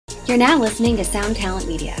You're now listening to Sound Talent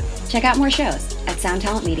Media. Check out more shows at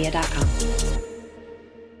soundtalentmedia.com.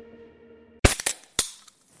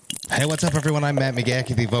 Hey, what's up, everyone? I'm Matt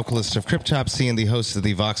McGachy, the vocalist of Cryptopsy and the host of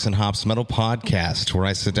the Vox and Hops Metal Podcast, where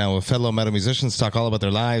I sit down with fellow metal musicians, talk all about their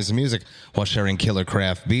lives and music while sharing killer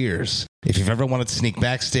craft beers. If you've ever wanted to sneak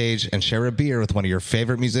backstage and share a beer with one of your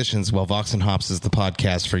favorite musicians, well, Vox and Hops is the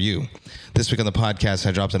podcast for you. This week on the podcast,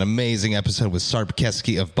 I dropped an amazing episode with Sarp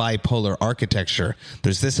Keski of Bipolar Architecture.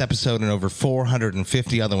 There's this episode and over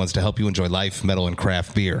 450 other ones to help you enjoy life, metal, and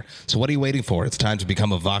craft beer. So what are you waiting for? It's time to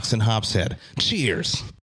become a Vox and Hops head. Cheers!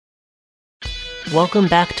 Welcome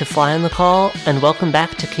back to Fly on the Call, and welcome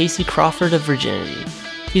back to Casey Crawford of Virginity.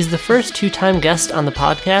 He's the first two-time guest on the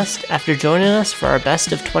podcast after joining us for our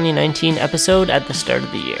Best of 2019 episode at the start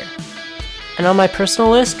of the year. And on my personal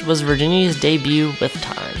list was Virginity's debut, With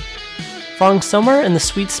Time. Falling somewhere in the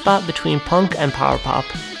sweet spot between punk and power pop,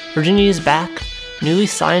 Virginity is back, newly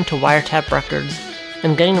signed to Wiretap Records,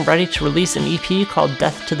 and getting ready to release an EP called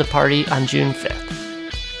Death to the Party on June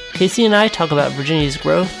 5th. Casey and I talk about Virginity's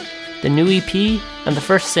growth, the new EP, and the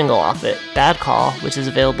first single off it, Bad Call, which is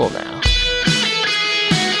available now.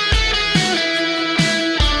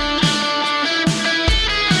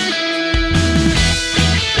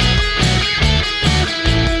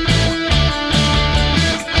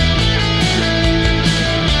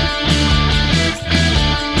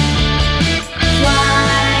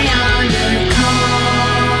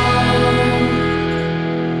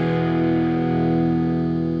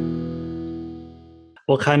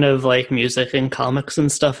 What kind of music and comics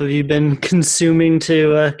and stuff have you been consuming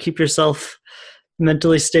to keep yourself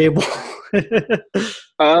mentally stable?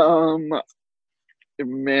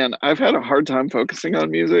 Man, I've had a hard time focusing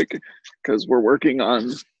on music because we're working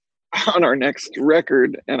on our next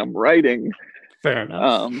record and I'm writing. Fair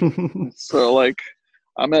enough. So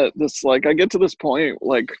I'm at this, I get to this point,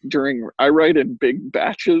 I write in big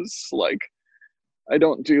batches, I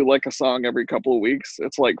don't do a song every couple of weeks.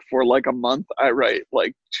 It's for a month, I write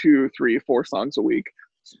 2, 3, 4 songs a week,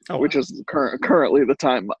 which is currently the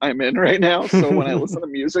time I'm in right now. So when I listen to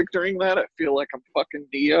music during that, I feel like I'm fucking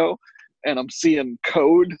Neo and I'm seeing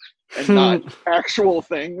code and not actual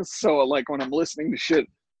things. So when I'm listening to shit,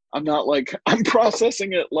 I'm not I'm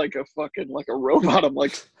processing it like a robot. I'm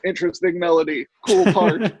interesting melody, cool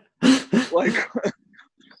part.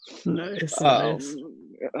 Nice.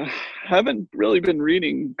 Haven't really been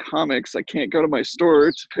reading comics. I can't go to my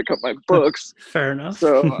store to pick up my books. Fair enough.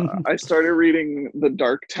 So I started reading the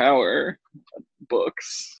Dark Tower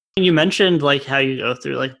books. You mentioned how you go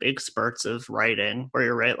through big spurts of writing where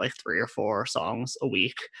you write 3 or 4 songs a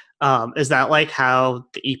week. Is that how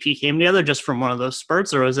the EP came together, just from one of those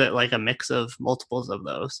spurts, or is it a mix of multiples of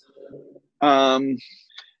those?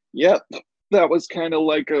 Yep, that was kind of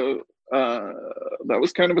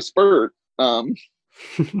a spurt.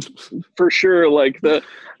 For sure, the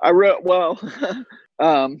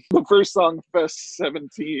first song, Fest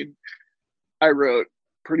 17, I wrote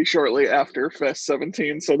pretty shortly after Fest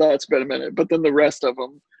 17, so that's been a minute. But then the rest of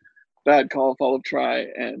them, Bad Call, Fall of Try,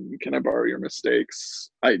 and Can I Borrow Your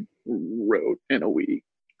Mistakes, I wrote within a week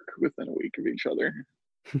of each other.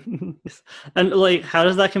 And how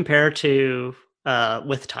does that compare to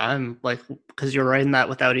With Time? Because you're writing that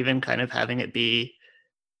without even kind of having it be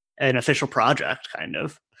an official project, kind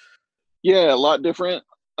of. Yeah, a lot different.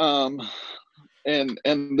 And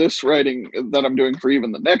this writing that I'm doing for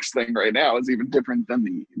even the next thing right now is even different than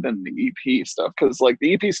the EP stuff, because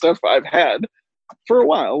the EP stuff I've had for a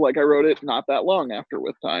while. I wrote it not that long after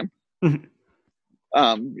With Time. Mm-hmm.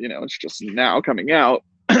 It's just now coming out.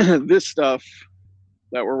 This stuff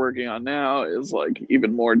that we're working on now is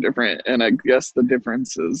even more different, and I guess the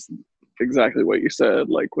difference is exactly what you said.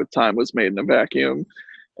 With Time was made in a vacuum,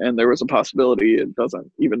 and there was a possibility it doesn't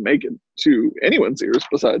even make it to anyone's ears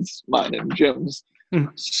besides mine and Jim's. Mm.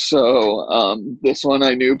 So this one,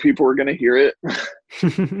 I knew people were going to hear it.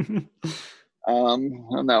 And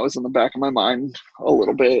that was in the back of my mind a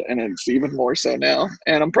little bit, and it's even more so now.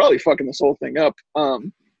 And I'm probably fucking this whole thing up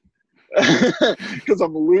because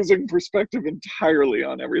I'm losing perspective entirely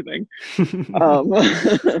on everything.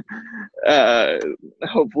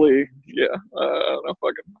 Hopefully, yeah. I don't know,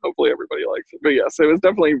 hopefully everybody likes it. But yes, it was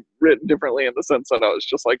definitely written differently in the sense that I was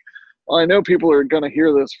just well, I know people are gonna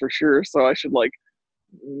hear this for sure, so I should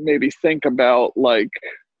maybe think about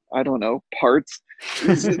I don't know, parts.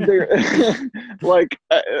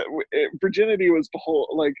 Virginity was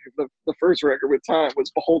the first record With Time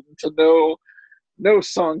was beholden to no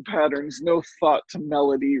song patterns, no thought to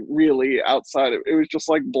melody really outside of it. Was just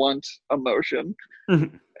blunt emotion.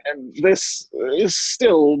 Mm-hmm. And this is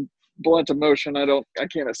still blunt emotion. I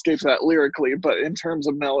can't escape that lyrically, but in terms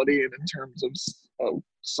of melody and in terms of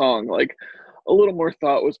song, like a little more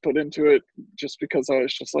thought was put into it, just because I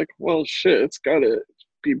was just like, well, shit, it's gotta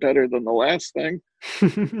be better than the last thing.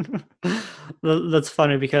 That's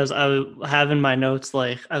funny, because I have in my notes,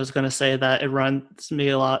 like, I was going to say that it reminds me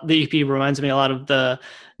a lot, the EP reminds me a lot of the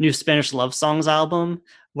new Spanish Love Songs album,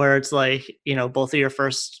 where it's like, both of your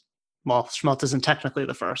first, well, Schmelz isn't technically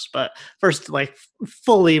the first, but first, like,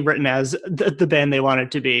 fully written as the band they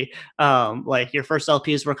wanted to be. Like, your first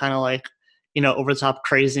LPs were kind of like, over the top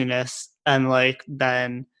craziness, and like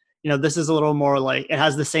then this is a little more like, it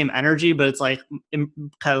has the same energy, but it's like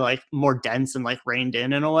kind of like more dense and like reined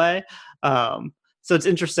in a way. So it's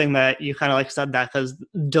interesting that you kind of like said that, because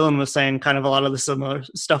Dylan was saying kind of a lot of the similar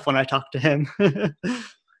stuff when I talked to him.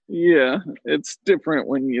 Yeah, it's different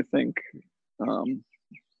when you think,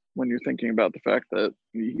 when you're thinking about the fact that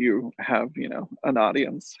you have, an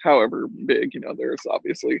audience, however big, there's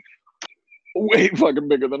obviously way fucking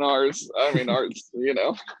bigger than ours. I mean, ours,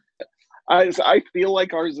 I feel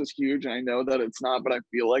like ours is huge. I know that it's not, but I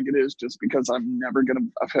feel like it is, just because I'm never gonna,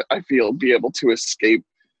 I feel, be able to escape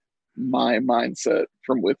my mindset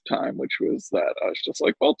from With Time, which was that I was just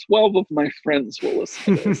like, well, 12 of my friends will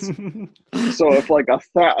listen to this. So if like a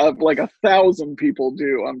 1,000 people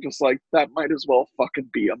do, I'm just like, that might as well fucking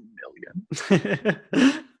be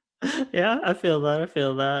 1,000,000. Yeah, I feel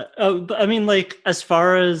that. Oh, but I mean, like, as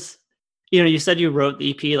far as, you said you wrote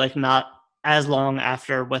the EP like not as long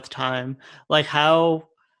after With Time. Like, how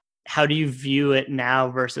do you view it now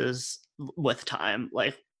versus With Time?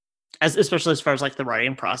 Like, especially as far as like the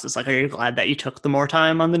writing process, like, are you glad that you took the more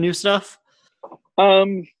time on the new stuff?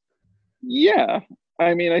 Yeah.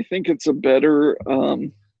 I mean, I think it's a better,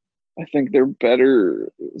 I think they're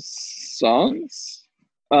better songs,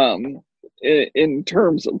 in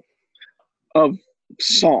terms of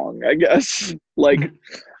song, I guess. Like,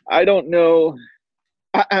 I don't know.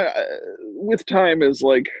 With Time is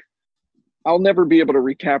like, I'll never be able to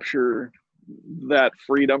recapture that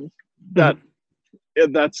freedom.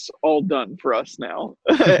 That's all done for us now,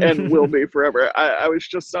 and will be forever. I was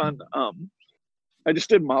just on, I just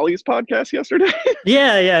did Molly's podcast yesterday.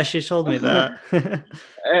 Yeah, she told me that.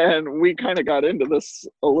 And we kind of got into this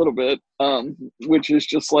a little bit, which is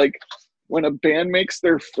just like, when a band makes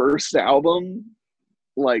their first album,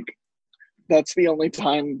 like, that's the only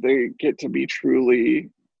time they get to be truly,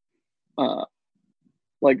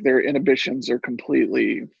 like, their inhibitions are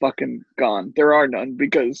completely fucking gone. There are none,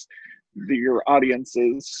 because your audience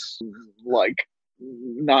is like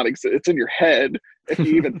not exist. It's in your head. If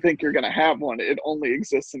you even think you're gonna have one, it only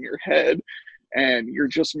exists in your head, and you're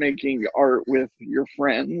just making art with your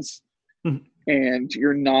friends, and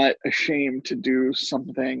you're not ashamed to do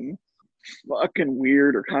something fucking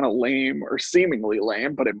weird or kind of lame or seemingly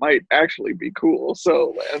lame, but it might actually be cool.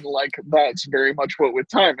 So, and like, that's very much what With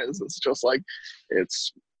Time is. It's just like,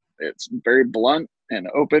 it's very blunt and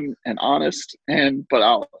open and honest, and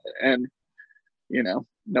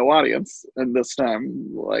no audience. And this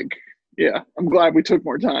time, like, yeah, I'm glad we took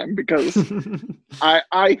more time, because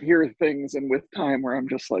I hear things in With Time where I'm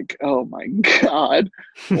just like, oh my God,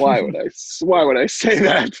 why would I say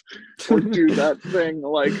that or do that thing?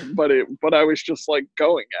 Like, but I was just like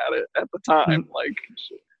going at it at the time. Like,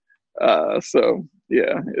 so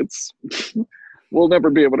yeah, it's, we'll never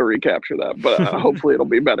be able to recapture that, but hopefully it'll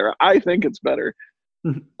be better. I think it's better.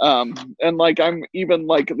 And like, I'm even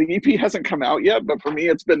like, the EP hasn't come out yet, but for me,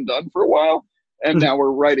 it's been done for a while. And now we're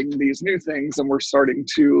writing these new things, and we're starting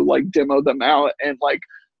to like demo them out. And like,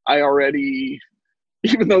 I already,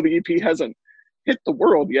 even though the EP hasn't hit the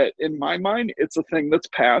world yet, in my mind, it's a thing that's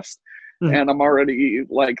passed. And I'm already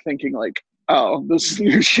like thinking like, oh, this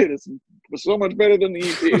new shit is so much better than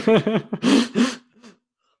the EP.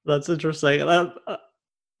 That's interesting.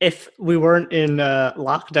 If we weren't in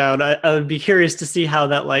lockdown, I would be curious to see how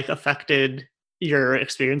that like affected your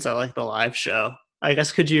experience at like the live show. I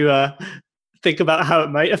guess, could you think about how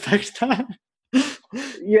it might affect that?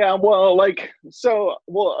 Yeah, well, like,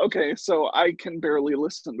 okay, so I can barely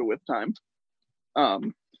listen to With Time,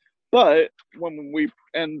 but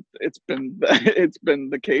and it's been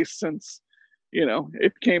the case since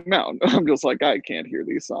it came out. I'm just like, I can't hear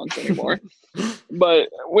these songs anymore. But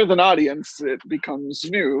with an audience, it becomes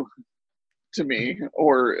new to me,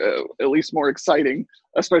 or at least more exciting,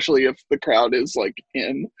 especially if the crowd is like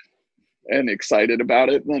in and excited about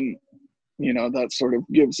it. Then that sort of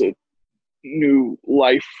gives it new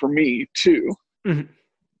life for me too.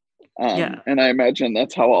 Yeah. And I imagine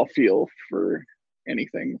that's how I'll feel for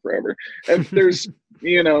anything forever. If there's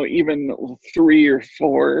even 3 or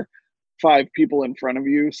 4 5 people in front of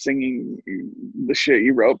you singing the shit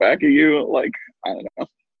you wrote back at you, like, I don't know,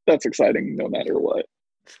 that's exciting no matter what.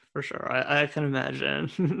 For sure, I can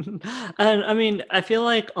imagine. And I mean, I feel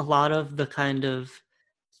like a lot of the kind of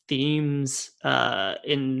themes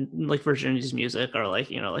in like Virginity's music are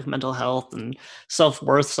like, you know, like mental health and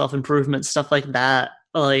self-worth, self-improvement, stuff like that.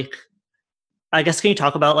 Like, I guess, can you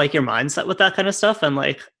talk about like your mindset with that kind of stuff and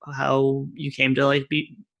like how you came to like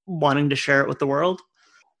be wanting to share it with the world?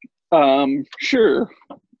 Sure.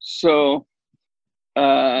 So,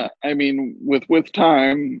 I mean, with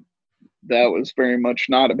time, that was very much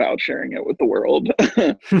not about sharing it with the world.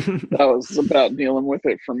 That was about dealing with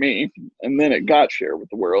it for me. And then it got shared with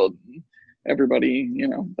the world. Everybody, you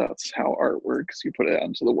know, that's how art works. You put it out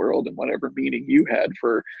into the world, and whatever meaning you had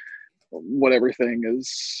for whatever thing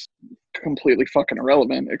is completely fucking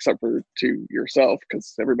irrelevant, except for to yourself,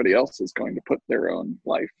 because everybody else is going to put their own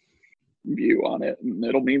life view on it, and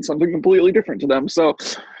it'll mean something completely different to them. So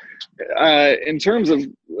in terms of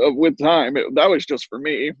with time, that was just for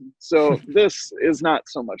me. So this is not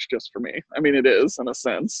so much just for me. I mean, it is in a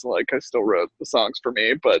sense, like I still wrote the songs for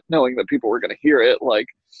me, but knowing that people were going to hear it, like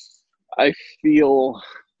I feel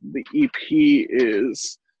the EP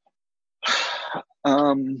is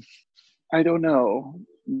I don't know,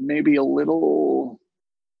 maybe a little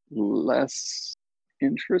less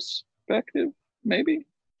introspective, maybe.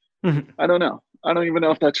 I don't know. I don't even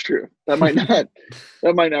know if that's true. That might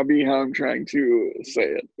not be how I'm trying to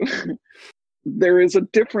say it. There is a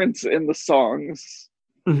difference in the songs,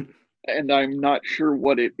 and I'm not sure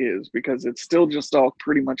what it is, because it still just all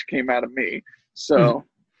pretty much came out of me. So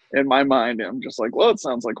in my mind, I'm just like, well, it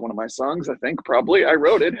sounds like one of my songs. I think probably I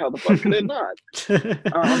wrote it. How the fuck could it not?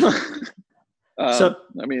 So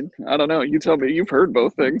I mean, I don't know. You tell me. You've heard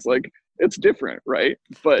both things. Like, it's different, right?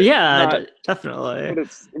 But yeah, definitely.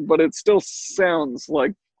 But it still sounds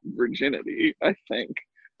like Virginity, I think.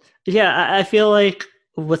 Yeah, I feel like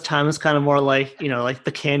with time it's kind of more like, you know, like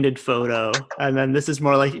the candid photo, and then this is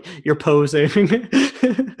more like you're posing.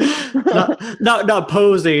 not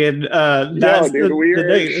posing, and that's dude, we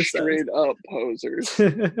are straight up posers.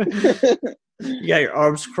 You got your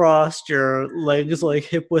arms crossed, your legs like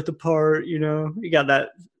hip width apart, you know, you got that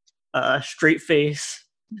straight face,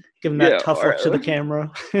 giving that tough look to the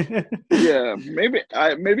camera. Yeah, maybe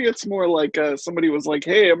it's more like somebody was like,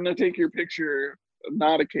 hey, I'm gonna take your picture,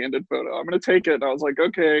 not a candid photo, I'm gonna take it, and I was like,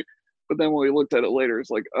 okay. But then when we looked at it later, it's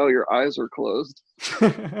like, oh, your eyes are closed.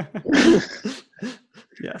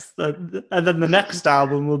 Yes, and then the next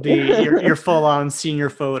album will be your full-on senior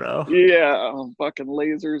photo. Yeah, fucking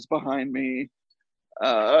lasers behind me.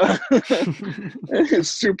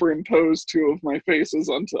 Superimposed 2 of my faces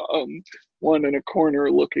onto one in a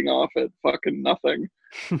corner looking off at fucking nothing,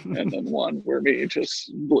 and then one where me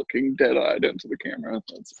just looking dead-eyed into the camera.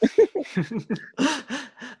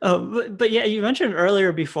 But yeah, you mentioned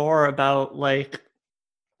earlier before about like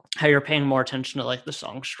how you're paying more attention to like the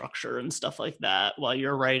song structure and stuff like that while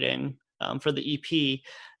you're writing for the EP.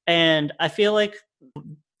 And I feel like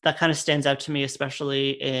that kind of stands out to me,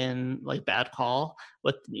 especially in like Bad Call,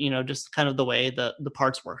 with, you know, just kind of the way the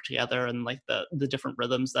parts work together and like the different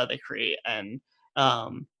rhythms that they create. And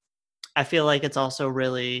I feel like it's also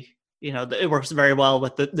really, you know, it works very well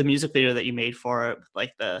with the music video that you made for it,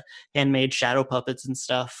 like the handmade shadow puppets and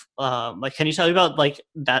stuff. Like, can you tell me about like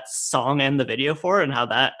that song and the video for it, and how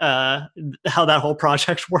that whole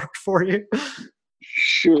project worked for you?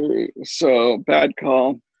 Sure. So Bad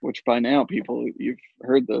Call, which by now people, you've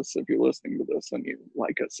heard this if you're listening to this and you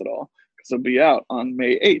like us at all, because it'll be out on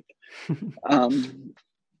May 8th.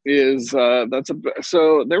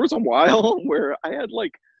 So there was a while where I had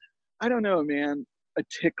like, I don't know, man, a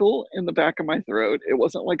tickle in the back of my throat. It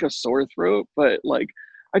wasn't like a sore throat, but like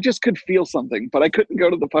I just could feel something, but I couldn't go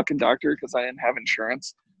to the fucking doctor because I didn't have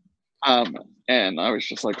insurance. And I was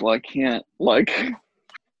just like, well, I can't, like,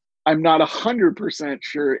 I'm not 100%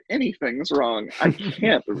 sure anything's wrong. I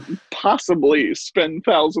can't possibly spend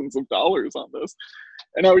thousands of dollars on this.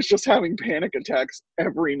 And I was just having panic attacks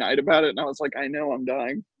every night about it. And I was like, I know I'm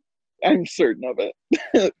dying. I'm certain of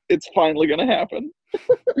it. It's finally going to happen.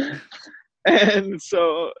 And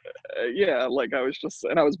so, yeah, like I was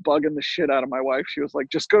bugging the shit out of my wife. She was like,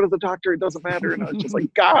 just go to the doctor. It doesn't matter. And I was just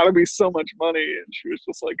like, God, it'd be so much money. And she was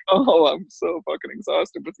just like, oh, I'm so fucking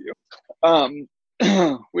exhausted with you.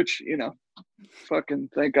 Which, you know, fucking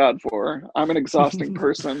thank God for. I'm an exhausting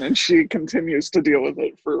person, and she continues to deal with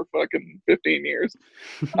it for fucking 15 years.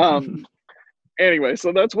 Anyway,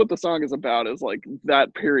 so that's what the song is about, is like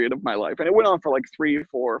that period of my life. And it went on for like 3,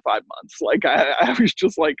 4, 5 months. Like I was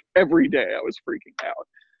just like, every day I was freaking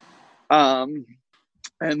out.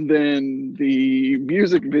 And then the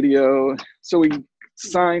music video, so we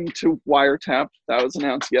signed to Wiretap. That was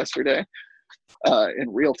announced yesterday in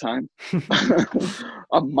real time.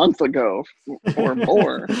 A month ago or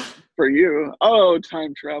more for you. Oh,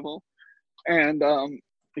 time travel. And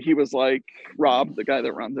he was like, Rob, the guy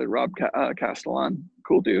that runs it, Rob Castellan,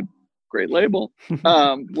 cool dude, great label,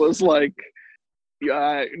 was like, yeah,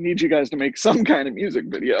 I need you guys to make some kind of music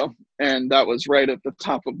video. And that was right at the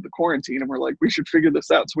top of the quarantine. And we're like, we should figure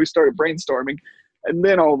this out. So we started brainstorming. And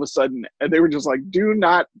then all of a sudden, they were just like, do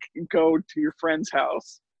not go to your friend's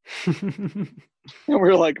house. And we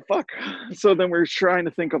were like, fuck. So then we're trying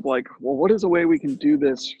to think of like, well, what is a way we can do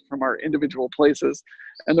this from our individual places?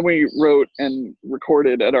 And then we wrote and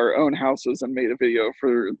recorded at our own houses and made a video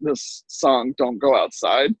for this song, Don't Go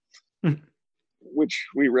Outside. Which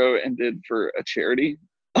we wrote and did for a charity.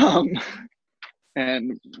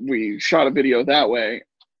 And we shot a video that way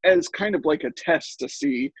as kind of like a test to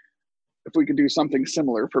see if we could do something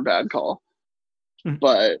similar for Bad Call.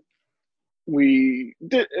 But we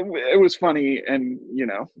did, it was funny and, you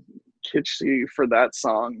know, kitschy for that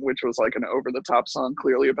song, which was like an over-the-top song,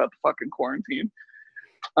 clearly about the fucking quarantine.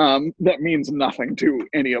 That means nothing to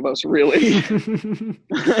any of us, really.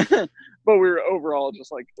 But we were overall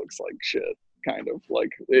just like, looks like shit. Kind of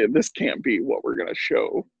like, this can't be what we're gonna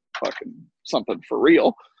show, fucking something for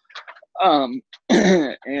real.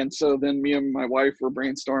 And so then me and my wife were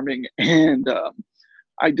brainstorming, and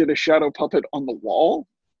I did a shadow puppet on the wall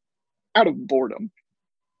out of boredom.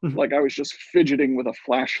 Like I was just fidgeting with a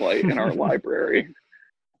flashlight in our library.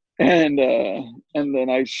 And then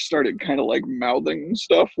I started kind of like mouthing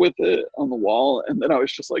stuff with it on the wall. And then I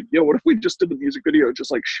was just like, yo, what if we just did the music video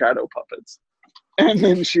just like shadow puppets? And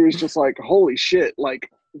then she was just like, holy shit, like,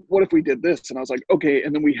 what if we did this? And I was like, okay.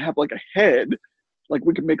 And then we have like a head, like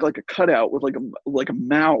we could make like a cutout with like a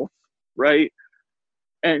mouth, right?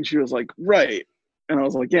 And she was like, right. And I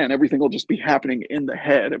was like, yeah, and everything will just be happening in the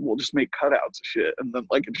head and we'll just make cutouts of shit. And then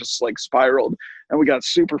like it just like spiraled and we got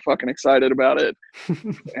super fucking excited about it.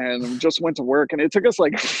 And just went to work, and it took us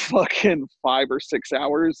like fucking 5 or 6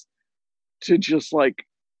 hours to just like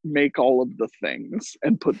make all of the things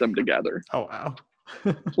and put them together. Oh, wow.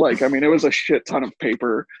 Like, I mean, it was a shit ton of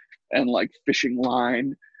paper and like fishing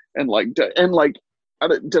line and like,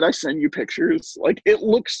 did I send you pictures? Like, it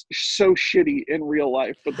looks so shitty in real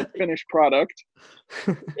life, but the finished product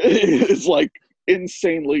is like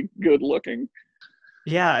insanely good looking.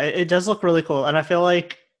 Yeah, it does look really cool. And I feel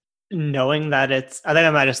like knowing that I think I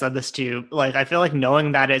might have said this to you, like, I feel like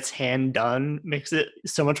knowing that it's hand done makes it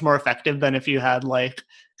so much more effective than if you had like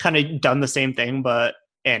kind of done the same thing, but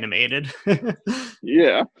animated.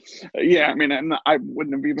 Yeah. I mean, I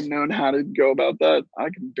wouldn't have even known how to go about that. I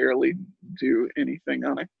can barely do anything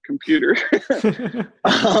on a computer.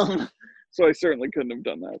 So I certainly couldn't have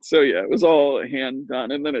done that. So yeah, it was all hand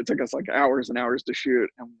done. And then it took us like hours and hours to shoot.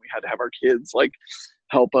 And we had to have our kids like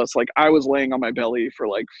help us. Like I was laying on my belly for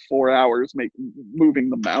like 4 hours,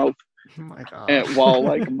 moving the mouth. Oh my God. And while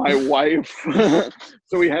like my wife,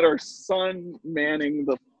 so we had our son manning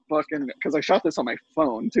the fucking, because I shot this on my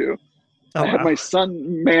phone too. I had my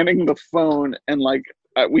son manning the phone, and like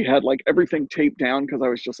we had like everything taped down because I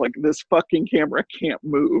was just like, this fucking camera can't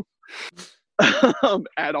move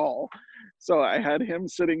at all. So I had him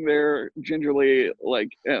sitting there gingerly, like,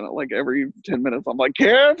 and like every 10 minutes, I'm like,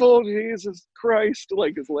 careful, Jesus Christ.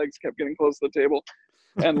 Like his legs kept getting close to the table.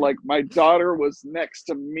 And like my daughter was next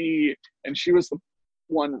to me, and she was the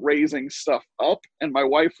one raising stuff up. And my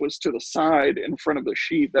wife was to the side in front of the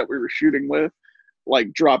sheet that we were shooting with,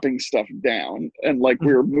 like dropping stuff down. And like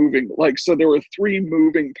we were moving, like, so there were 3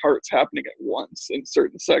 moving parts happening at once in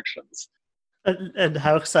certain sections. And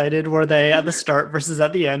how excited were they at the start versus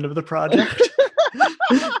at the end of the project?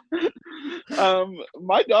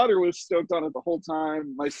 My daughter was stoked on it the whole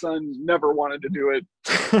time. My son never wanted to do it.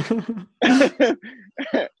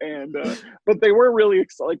 And but they were really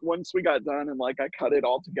excited. Like once we got done and like I cut it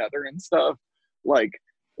all together and stuff, like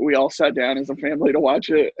we all sat down as a family to watch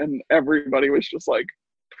it, and everybody was just like,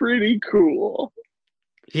 pretty cool.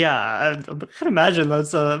 Yeah, I can imagine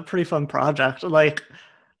that's a pretty fun project. Like,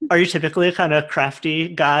 are you typically a kind of crafty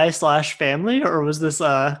guy / family, or was this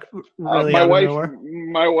really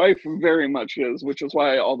my wife very much is, which is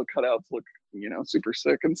why all the cutouts look, you know, super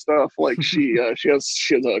sick and stuff. Like she has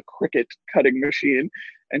a Cricut cutting machine,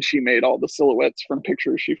 and she made all the silhouettes from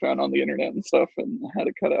pictures she found on the internet and stuff, and had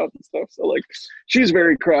it cut out and stuff. So like, she's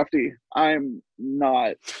very crafty. I'm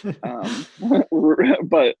not,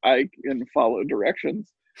 but I can follow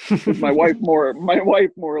directions. My wife more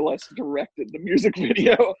or less directed the music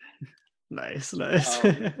video. Nice.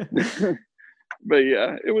 But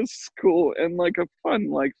yeah, it was cool and like a fun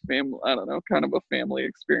like family, I don't know, kind of a family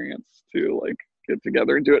experience to like get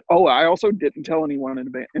together and do it. Oh, I also didn't tell anyone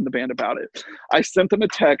in the band about it. I sent them a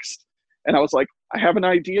text and I was like, I have an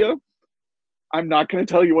idea. I'm not going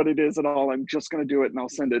to tell you what it is at all. I'm just going to do it and I'll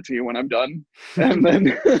send it to you when I'm done. And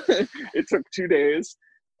then it took 2 days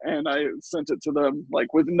and I sent it to them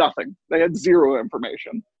like with nothing. They had zero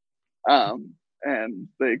information. And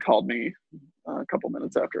they called me a couple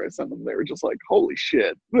minutes after I sent them. They were just like, holy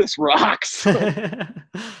shit, this rocks.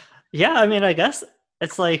 Yeah, I mean, I guess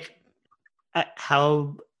it's like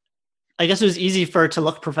how, I guess it was easy for it to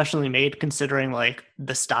look professionally made considering like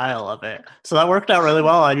the style of it. So that worked out really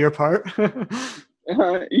well on your part.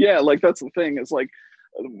 Yeah, like that's the thing is like,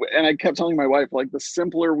 and I kept telling my wife, like the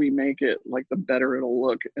simpler we make it, like the better it'll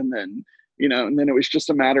look. And then, you know, and then it was just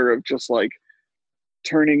a matter of just like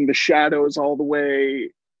turning the shadows all the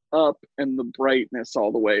way up and the brightness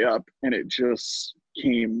all the way up. And it just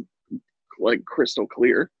came like crystal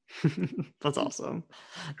clear. That's awesome.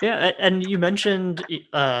 Yeah, and you mentioned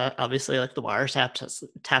obviously like the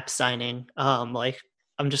Wiretap signing. Like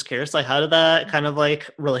I'm just curious, like how did that kind of like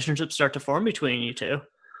relationship start to form between you two?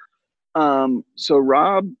 So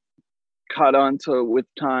Rob caught on to With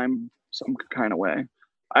Time some kind of way.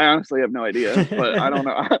 I honestly have no idea, but I don't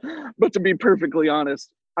know. But to be perfectly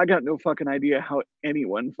honest, I got no fucking idea how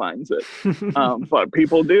anyone finds it. But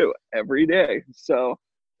people do every day. So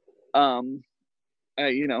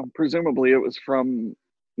you know, presumably it was from,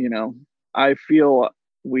 you know, I feel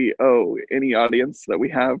we owe any audience that we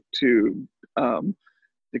have to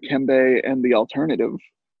Dikembe and The Alternative.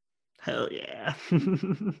 Hell yeah.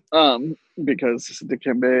 Because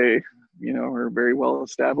Dikembe, you know, are very well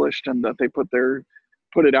established and that they put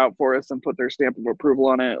it out for us and put their stamp of approval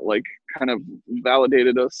on it, like kind of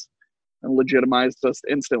validated us and legitimized us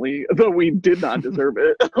instantly, though we did not deserve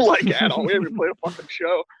it, like at all. We haven't played a fucking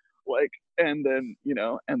show. Like, and then, you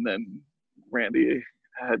know, and then Randy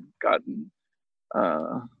had gotten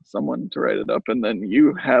someone to write it up, and then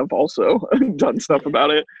you have also done stuff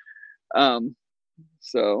about it.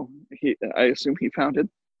 So I assume he found it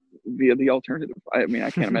via The Alternative. I mean,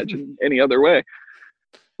 I can't imagine any other way,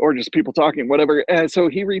 or just people talking, whatever. And so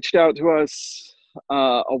he reached out to us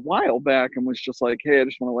a while back and was just like, hey, I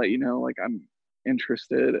just want to let you know, like, I'm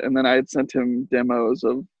interested. And then I had sent him demos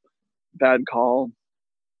of Bad Call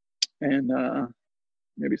and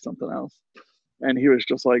maybe something else. And he was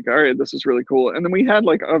just like, all right, this is really cool. And then we had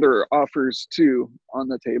like other offers too on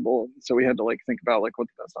the table. So we had to like think about like what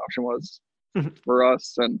the best option was for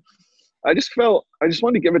us. And I just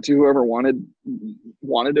wanted to give it to whoever wanted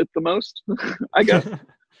it the most, I guess.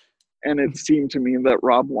 And it seemed to me that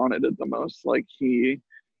Rob wanted it the most. Like he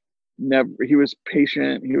was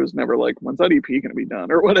patient. He was never like, when's that EP going to be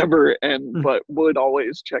done or whatever. And, but would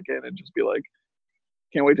always check in and just be like,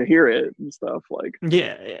 can't wait to hear it and stuff like.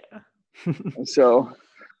 Yeah. So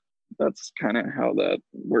that's kind of how that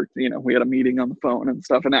worked. You know, we had a meeting on the phone and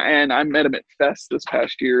stuff, and I met him at Fest this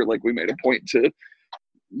past year. Like we made a point to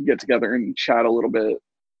get together and chat a little bit.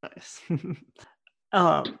 Nice.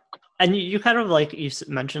 And you kind of like, you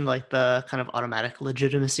mentioned like the kind of automatic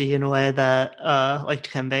legitimacy in a way that like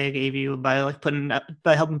Dikembe gave you by helping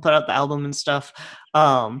put out the album and stuff.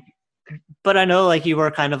 But I know like you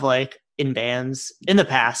were kind of like in bands in the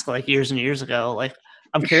past, like years and years ago. Like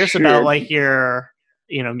I'm curious about like your,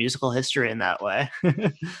 you know, musical history in that way.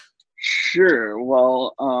 Sure.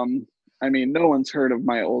 Well, I mean, no one's heard of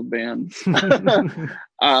my old bands. I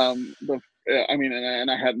mean,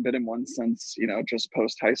 and I hadn't been in one since, you know, just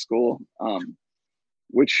post high school,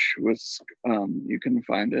 which was, you can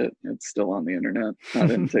find it. It's still on the internet. I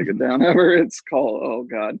didn't take it down ever. It's called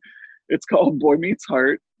Boy Meets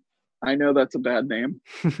Heart. I know that's a bad name.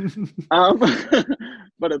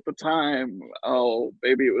 But at the time, oh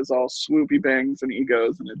baby, it was all swoopy bangs and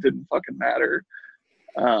egos and it didn't fucking matter.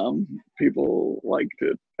 People liked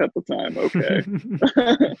it at the time, okay.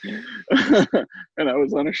 And I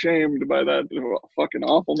was unashamed by that fucking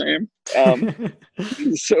awful name.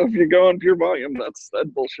 So if you go on Pure Volume, that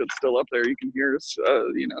bullshit's still up there. You can hear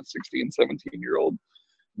 16, 17-year-old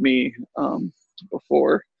me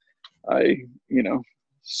before I, you know,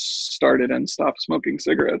 started and stopped smoking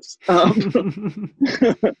cigarettes.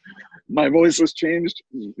 My voice was changed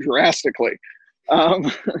drastically.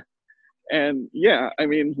 And yeah, I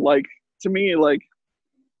mean, like, to me, like,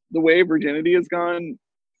 the way Virginity has gone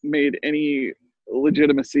made any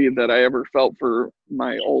legitimacy that I ever felt for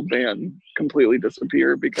my old band completely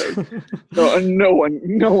disappear, because no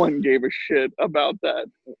one gave a shit about that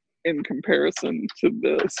in comparison to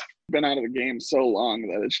this. Been out of the game so long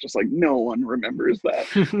that it's just like no one remembers that.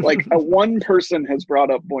 Like one person has brought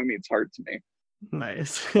up Boy Meets Heart to me,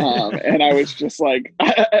 Nice. And I was just like,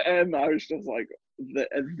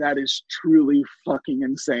 that is truly fucking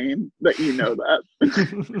insane that you know that.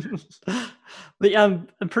 But yeah,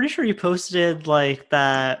 I'm pretty sure you posted like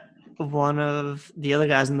that one of the other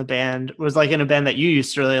guys in the band was like in a band that you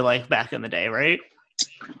used to really like back in the day, right?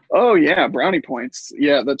 Oh yeah, Brownie Points.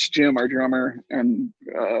 Yeah, that's Jim, our drummer, and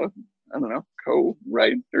I don't know,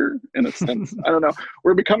 co-writer in a sense. I don't know.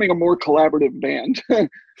 We're becoming a more collaborative band.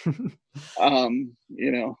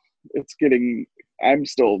 You know, it's getting. I'm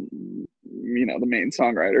still, you know, the main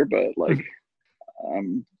songwriter, but like,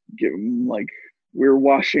 given like we're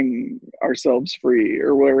washing ourselves free,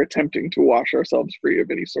 or we're attempting to wash ourselves free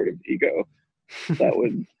of any sort of ego that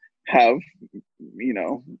would have, you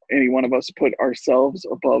know, any one of us put ourselves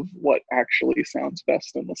above what actually sounds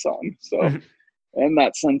best in the song. So in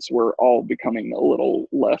that sense, we're all becoming a little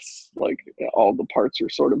less like all the parts are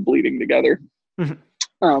sort of bleeding together.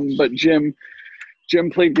 But Jim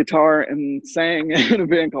played guitar and sang in a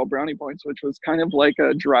band called Brownie Points, which was kind of like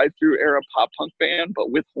a drive-through era pop punk band,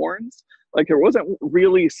 but with horns. Like there wasn't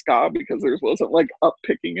really ska because there wasn't like up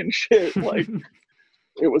picking and shit. Like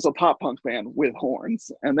it was a pop punk band with horns,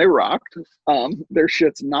 and they rocked. Their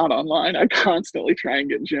shit's not online. I constantly try and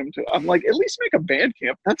get Jim to. I'm like, at least make a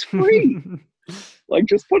Bandcamp. That's free. Like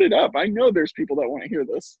just put it up. I know there's people that want to hear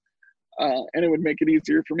this. And it would make it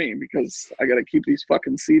easier for me because I got to keep these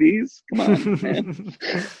fucking CDs. Come on, man.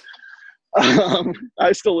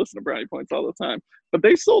 I still listen to Brownie Points all the time, but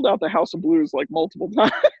they sold out the House of Blues like multiple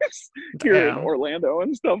times here in Orlando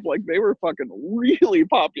and stuff. Like they were fucking really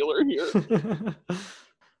popular here.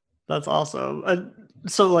 That's awesome.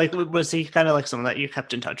 So like, was he kind of like someone that you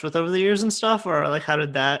kept in touch with over the years and stuff, or like how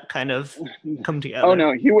did that kind of come together? Oh no,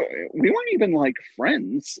 we weren't even like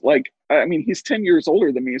friends. Like, I mean, he's 10 years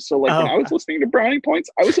older than me. So like when I was listening to Brownie Points,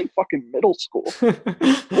 I was in fucking middle school.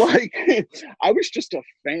 Like I was just a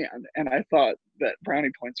fan and I thought that Brownie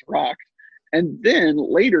Points rocked. And then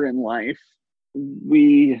later in life,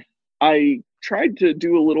 I tried to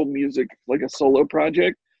do a little music, like a solo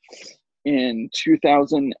project in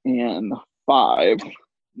 2005,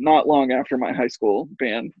 not long after my high school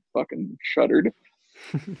band fucking shuttered.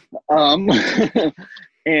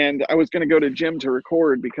 And I was going to go to Jim to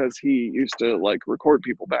record because he used to like record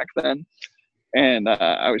people back then. And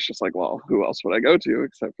I was just like, well, who else would I go to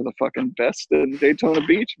except for the fucking best in Daytona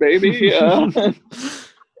Beach, baby?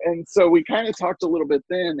 And so we kind of talked a little bit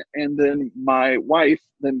then. And then my wife,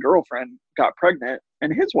 then girlfriend, got pregnant,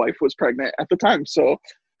 and his wife was pregnant at the time. So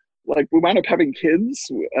like we wound up having kids.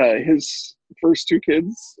 His first two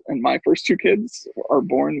kids and my first two kids are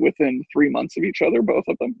born within 3 months of each other. Both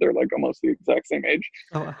of them, they're like almost the exact same age.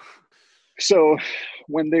 Oh, wow. So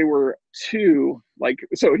when they were two, like,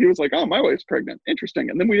 so he was like, oh, my wife's pregnant. Interesting.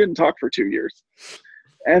 And then we didn't talk for 2 years.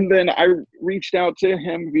 And then I reached out to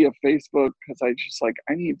him via Facebook because I just like,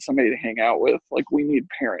 I need somebody to hang out with. Like we need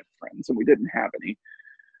parent friends, and we didn't have any.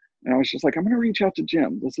 And I was just like, I'm going to reach out to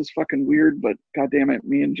Jim. This is fucking weird, but goddamn it,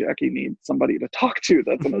 me and Jackie need somebody to talk to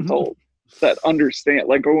that's an adult that understand.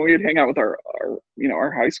 Like when we'd hang out with our, you know,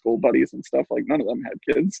 our high school buddies and stuff, like none of them had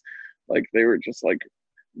kids. Like they were just like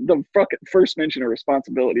the fucking first mention of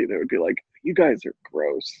responsibility. They would be like, you guys are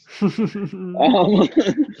gross.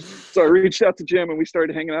 So I reached out to Jim and we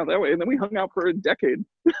started hanging out that way. And then we hung out for a decade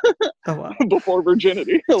before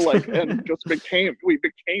virginity, like, and just became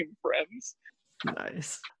friends.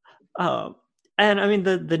 Nice. And I mean,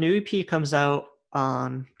 the new EP comes out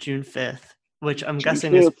on June 5th, which I'm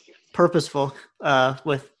guessing is purposeful,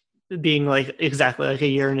 with being like exactly like a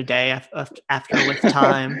year and a day after With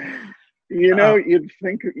Time. You know, you'd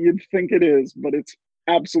think it is, but it's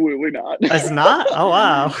absolutely not. It's not? Oh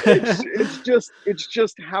wow. it's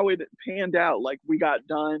just how it panned out. Like we got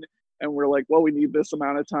done and we're like, well, we need this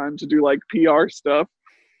amount of time to do like PR stuff.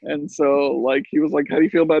 And so like he was like, how do you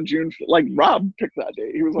feel about June? Like Rob picked that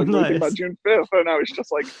day. He was like, what do you think about June 5th? And I was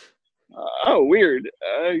just like, oh, weird.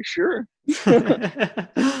 Sure.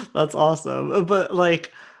 That's awesome. But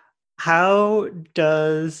like, how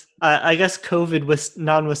does I guess COVID was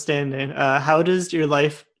notwithstanding, how does your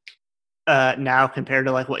life now compare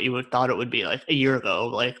to like what you would thought it would be like a year ago,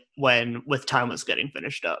 like when With Time was getting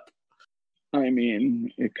finished up? I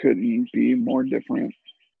mean, it couldn't be more different.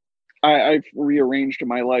 I've rearranged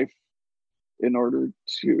my life in order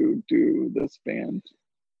to do this band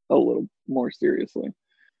a little more seriously.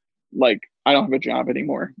 Like, I don't have a job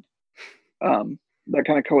anymore. That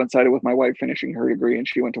kind of coincided with my wife finishing her degree, and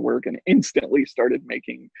she went to work and instantly started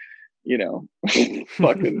making, you know,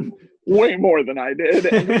 fucking way more than I did.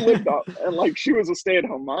 And we lived off, and like she was a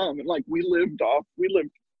stay-at-home mom, and like we're not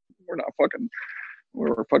fucking we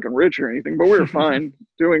were fucking rich or anything, but we were fine,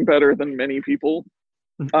 doing better than many people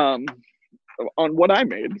on what I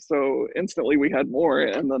made. So instantly we had more.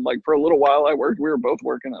 And then like for a little while we were both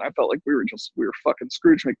working, and I felt like we were fucking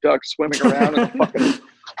Scrooge McDuck swimming around in a fucking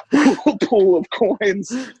pool of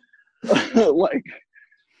coins.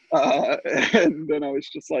 And then I was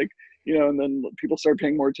just like, and then people started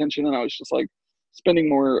paying more attention, and I was just like spending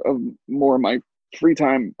more of my free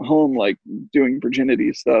time home, like doing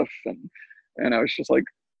virginity stuff. And I was just like,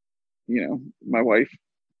 my wife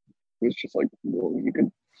was just like, well, you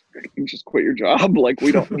can just quit your job. Like,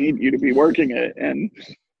 we don't need you to be working it. And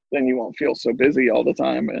then you won't feel so busy all the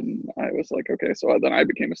time. And I was like, okay. So then I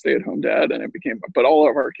became a stay-at-home dad, and but all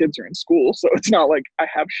of our kids are in school. So it's not like I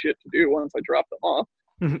have shit to do once I drop them off.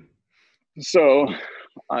 Mm-hmm. So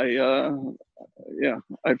I've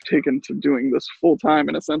taken to doing this full time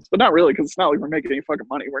in a sense, but not really, because it's not like we're making any fucking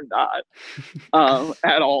money. We're not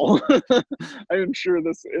at all. I'm sure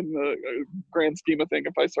this, in the grand scheme of thing,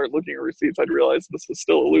 if I start looking at receipts, I'd realize this is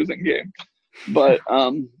still a losing game. But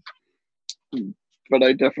I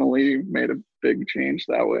definitely made a big change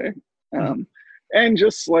that way. And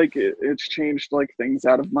just like it's changed like things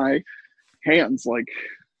out of my hands, like,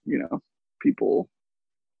 people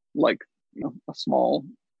like, a small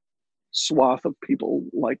swath of people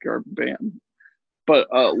like our band, but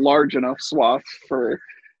a large enough swath for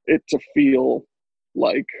it to feel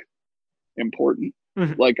like important.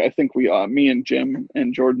 Mm-hmm. Like, I think me and Jim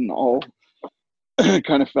and Jordan all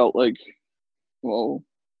kind of felt like, well,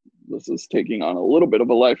 this is taking on a little bit of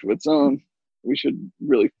a life of its own. We should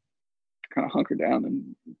really kind of hunker down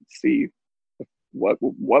and see what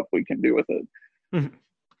we can do with it. Mm-hmm.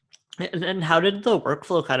 And how did the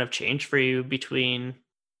workflow kind of change for you between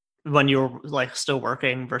when you were like still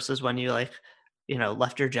working versus when you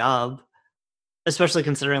left your job? Especially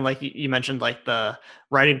considering, like you mentioned, like the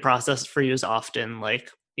writing process for you is often like,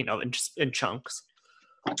 in chunks.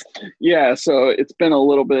 Yeah. So it's been a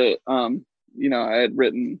little bit, I had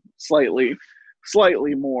written slightly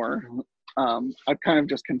more. I've kind of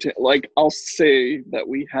just like, I'll say that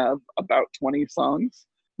we have about 20 songs.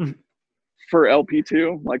 Mm-hmm. For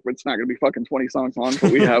LP2, like, it's not going to be fucking 20 songs long,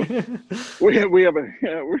 but we have we have a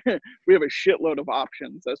shitload of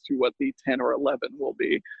options as to what the 10 or 11 will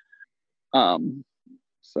be.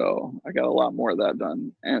 So I got a lot more of that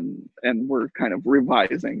done, and we're kind of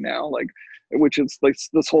revising now, like, which is like,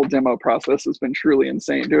 this whole demo process has been truly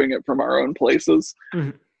insane, doing it from our own places.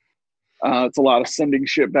 Mm-hmm. It's a lot of sending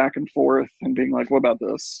shit back and forth and being like, what about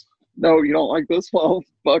this? No, you don't like this? Well,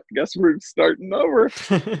 fuck, guess we're starting over.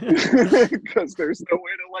 Because there's no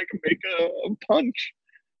way to like make a punch.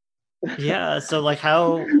 Yeah, so like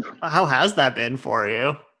how has that been for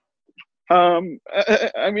you? I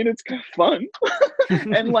mean, it's kind of fun.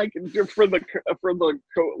 And like for the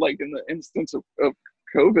like in the instance of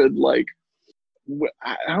COVID, like,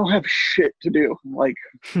 I don't have shit to do. Like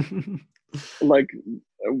like,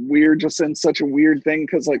 we're just in such a weird thing,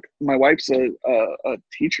 because like my wife's a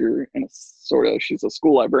teacher, and she's a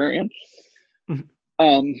school librarian.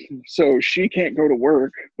 So she can't go to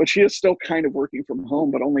work, but she is still kind of working from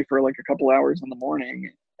home, but only for like a couple hours in the morning.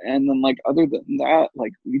 And then like, other than that,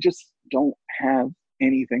 like, we just don't have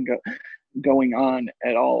anything going on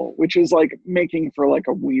at all, which is like making for like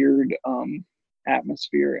a weird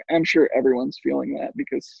atmosphere. I'm sure everyone's feeling that,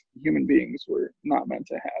 because human beings were not meant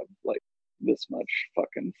to have like this much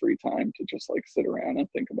fucking free time to just like sit around and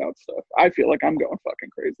think about stuff. I feel like I'm going fucking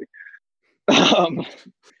crazy.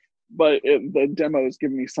 But the demos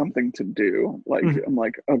give me something to do. Like, I'm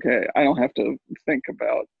like, okay, I don't have to think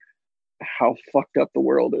about how fucked up the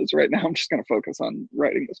world is right now. I'm just going to focus on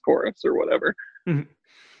writing this chorus or whatever. Mm-hmm.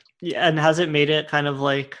 Yeah. And has it made it kind of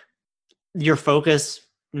like your focus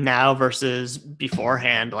now versus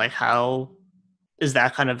beforehand? Like, how is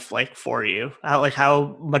that kind of like for you?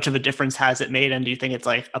 How much of a difference has it made? And do you think it's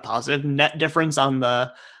like a positive net difference on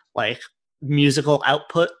the like musical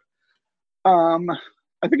output?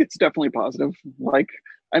 I think it's definitely positive. Like,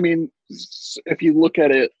 I mean, if you look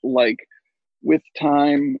at it, like, With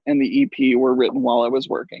Time and the EP were written while I was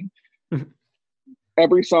working. Mm-hmm.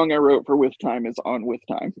 Every song I wrote for With Time is on With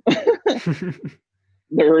Time.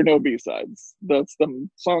 There are no B-sides. That's the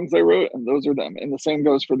songs I wrote, and those are them. And the same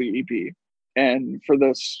goes for the EP. And for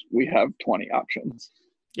this, we have 20 options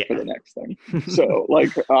for the next thing. So,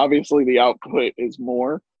 like, obviously the output is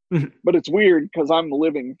more, but it's weird because I'm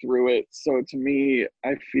living through it. So to me,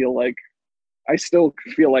 I still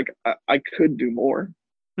feel like I could do more.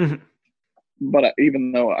 Mm-hmm. But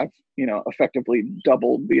even though I've, effectively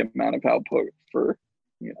doubled the amount of output for,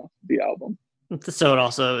 the album. So it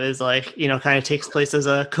also is like, kind of takes place as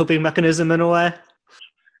a coping mechanism in a way.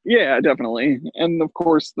 Yeah, definitely. And of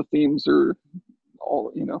course, the themes are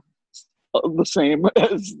all, the same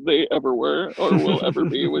as they ever were or will ever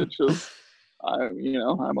be, which is,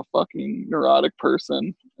 I'm a fucking neurotic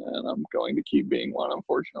person, and I'm going to keep being one,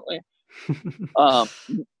 unfortunately. Um,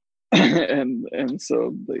 and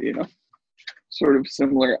so sort of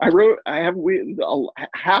similar.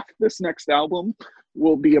 Half this next album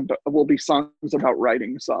will be songs about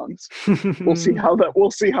writing songs. We'll see how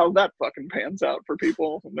that fucking pans out for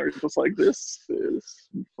people, and they're just like, this is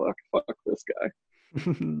fuck this guy.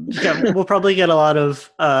 Yeah, we'll probably get a lot of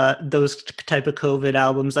those type of COVID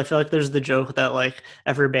albums. I feel like there's the joke that like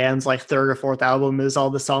every band's like third or fourth album is all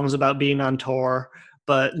the songs about being on tour,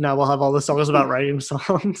 but now we'll have all the songs about writing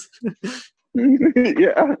songs.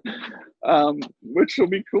 Yeah. Which will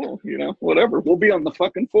be cool, whatever. We'll be on the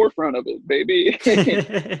fucking forefront of it, baby.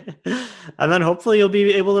 And then hopefully you'll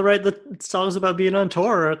be able to write the songs about being on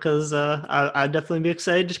tour, because I'd definitely be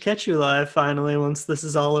excited to catch you live finally once this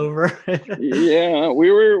is all over. Yeah,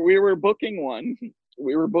 we were booking one.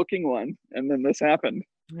 And then this happened.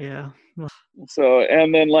 Yeah. So,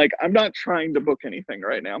 and then like, I'm not trying to book anything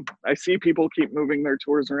right now. I see people keep moving their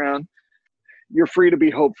tours around. You're free to be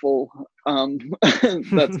hopeful.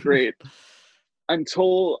 That's great.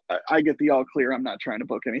 Until I get the all clear, I'm not trying to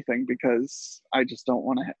book anything, because I just don't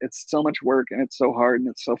want to. It's so much work, and it's so hard, and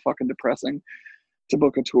it's so fucking depressing to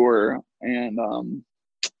book a tour, and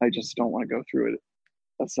I just don't want to go through it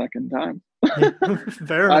a second time.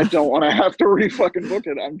 I don't want to have to re-fucking book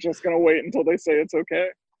it. I'm just gonna wait until they say it's okay,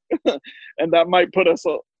 and that might put us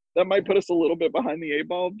a little bit behind the 8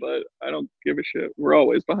 ball, but I don't give a shit. We're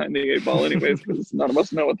always behind the 8 ball anyways, because none of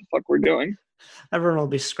us know what the fuck we're doing. Everyone will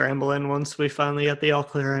be scrambling once we finally get the all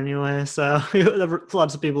clear anyway, so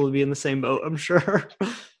lots of people will be in the same boat, I'm sure.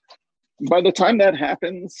 By the time that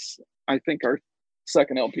happens, I think our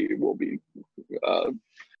second LP will be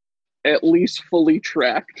at least fully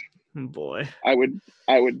tracked. Boy, I would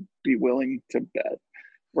be willing to bet.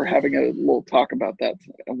 We're having a little talk about that,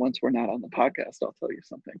 and once we're not on the podcast, I'll tell you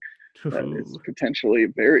something that is potentially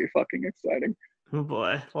very fucking exciting. Oh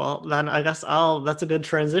boy. Well, then I guess that's a good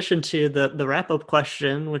transition to the wrap-up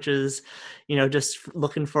question, which is, just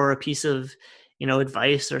looking for a piece of,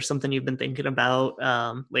 advice or something you've been thinking about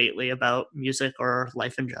lately about music or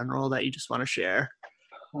life in general that you just want to share.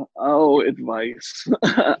 Oh, advice.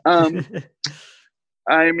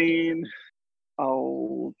 I mean,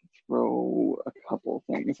 I'll throw a couple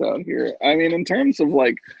things out here. I mean, in terms of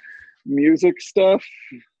like music stuff,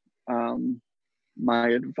 my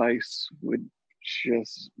advice would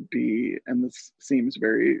just be, and this seems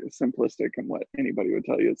very simplistic and what anybody would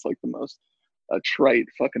tell you, it's like the most trite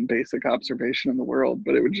fucking basic observation in the world,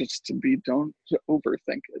 but it would just to be, don't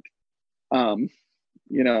overthink it.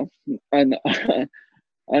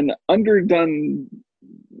 An underdone,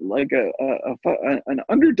 like an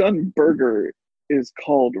underdone burger is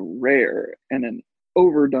called rare, and an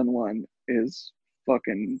overdone one is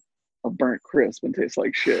fucking a burnt crisp and tastes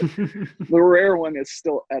like shit. The rare one is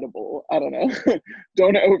still edible. I don't know.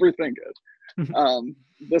 Don't overthink it.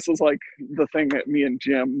 This is like the thing that me and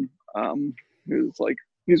Jim, who's like,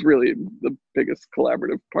 he's really the biggest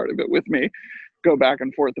collaborative part of it with me, go back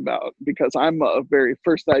and forth about, because I'm a very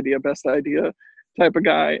first idea, best idea type of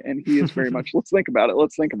guy, and he is very much let's think about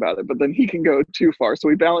it, but then he can go too far, so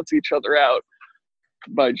we balance each other out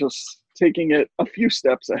by just taking it a few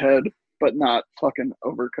steps ahead but not fucking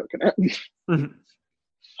overcooking it.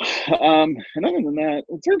 And other than that,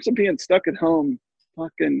 in terms of being stuck at home,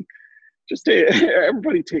 fucking just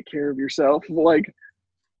everybody take care of yourself. Like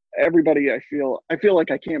everybody, I feel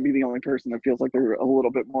like I can't be the only person that feels like they're a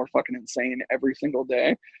little bit more fucking insane every single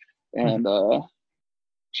day, and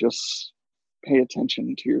just pay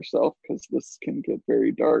attention to yourself, because this can get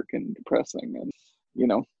very dark and depressing, and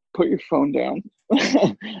put your phone down.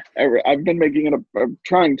 I've been I'm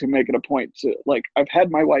trying to make it a point to, like, I've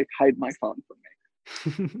had my wife hide my phone from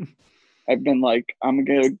me. I've been like, I'm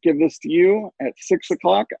gonna give this to you at 6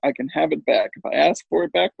 o'clock. I can have it back. If I ask for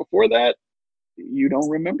it back before that, you don't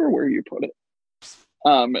remember where you put it.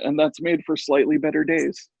 And that's made for slightly better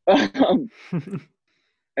days.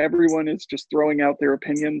 Everyone is just throwing out their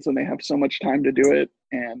opinions, and they have so much time to do it,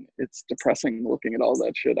 and it's depressing looking at all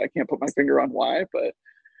that shit. I can't put my finger on why, but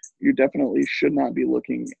you definitely should not be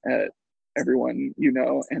looking at everyone you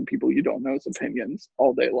know and people you don't know's opinions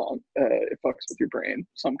all day long. It fucks with your brain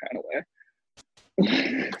some kind of way.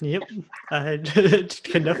 Yep, I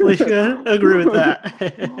can definitely agree with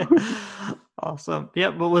that. Awesome.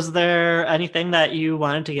 Yeah, but was there anything that you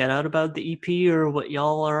wanted to get out about the EP or what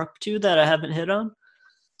y'all are up to that I haven't hit on?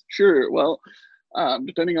 Sure. Well,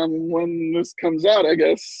 depending on when this comes out, I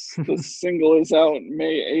guess. The single is out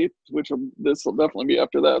May 8th, which this will definitely be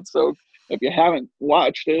after that. So if you haven't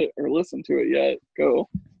watched it or listened to it yet, go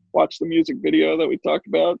watch the music video that we talked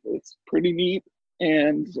about. It's pretty neat.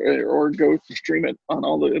 And or go stream it on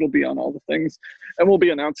it'll be on all the things. And we'll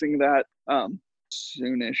be announcing that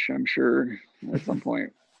soonish, I'm sure, at some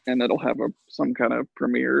point. And it'll have some kind of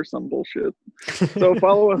premiere or some bullshit. So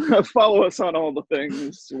follow us on all the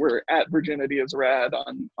things. We're at Virginity is Rad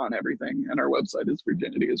on everything. And our website is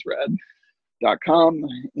virginityisrad.com.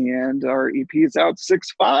 And our EP is out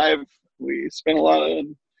 6/5. We spent a lot of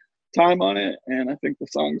time on it, and I think the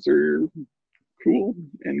songs are cool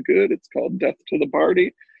and good. It's called Death to the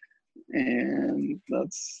Party. And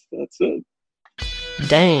that's it.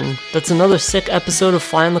 Dang, that's another sick episode of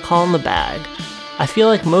Flying the Call in the bag. I feel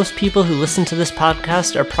like most people who listen to this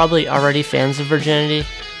podcast are probably already fans of Virginity,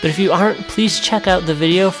 but if you aren't, please check out the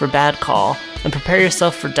video for Bad Call and prepare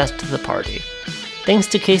yourself for Death to the Party. Thanks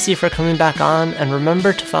to Casey for coming back on, and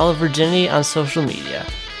remember to follow Virginity on social media.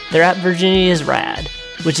 They're at Virginity is Rad,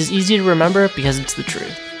 which is easy to remember because it's the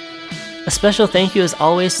truth. A special thank you as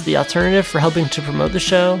always to The Alternative for helping to promote the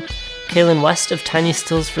show, Kaylin West of Tiny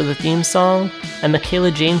Stills for the theme song, and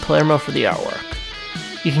Michaela Jane Palermo for the artwork.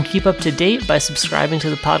 You can keep up to date by subscribing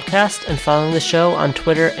to the podcast and following the show on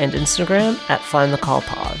Twitter and Instagram at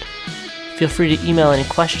FlyingTheCallPod. Feel free to email any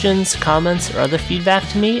questions, comments, or other feedback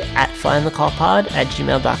to me at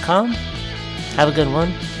flyingthecallpod@gmail.com. Have a good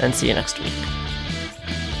one, and see you next week.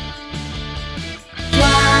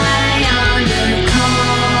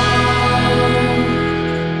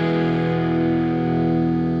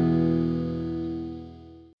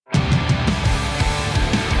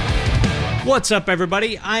 What's up,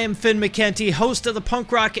 everybody? I am Finn McKenty, host of the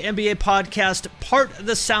Punk Rock MBA podcast, part of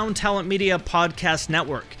the Sound Talent Media Podcast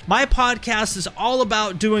Network. My podcast is all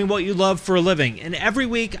about doing what you love for a living, and every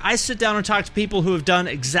week I sit down and talk to people who have done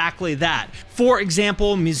exactly that. For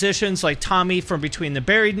example, musicians like Tommy from Between the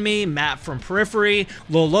Buried and Me, Matt from Periphery,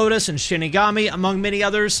 Lil Lotus and Shinigami, among many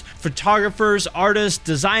others, photographers, artists,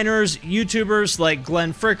 designers, YouTubers like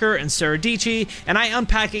Glenn Fricker and Sarah Dici, and I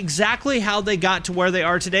unpack exactly how they got to where they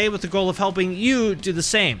are today with the goal of helping you do the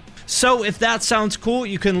same. So if that sounds cool,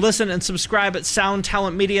 you can listen and subscribe at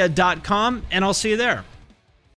soundtalentmedia.com, and I'll see you there.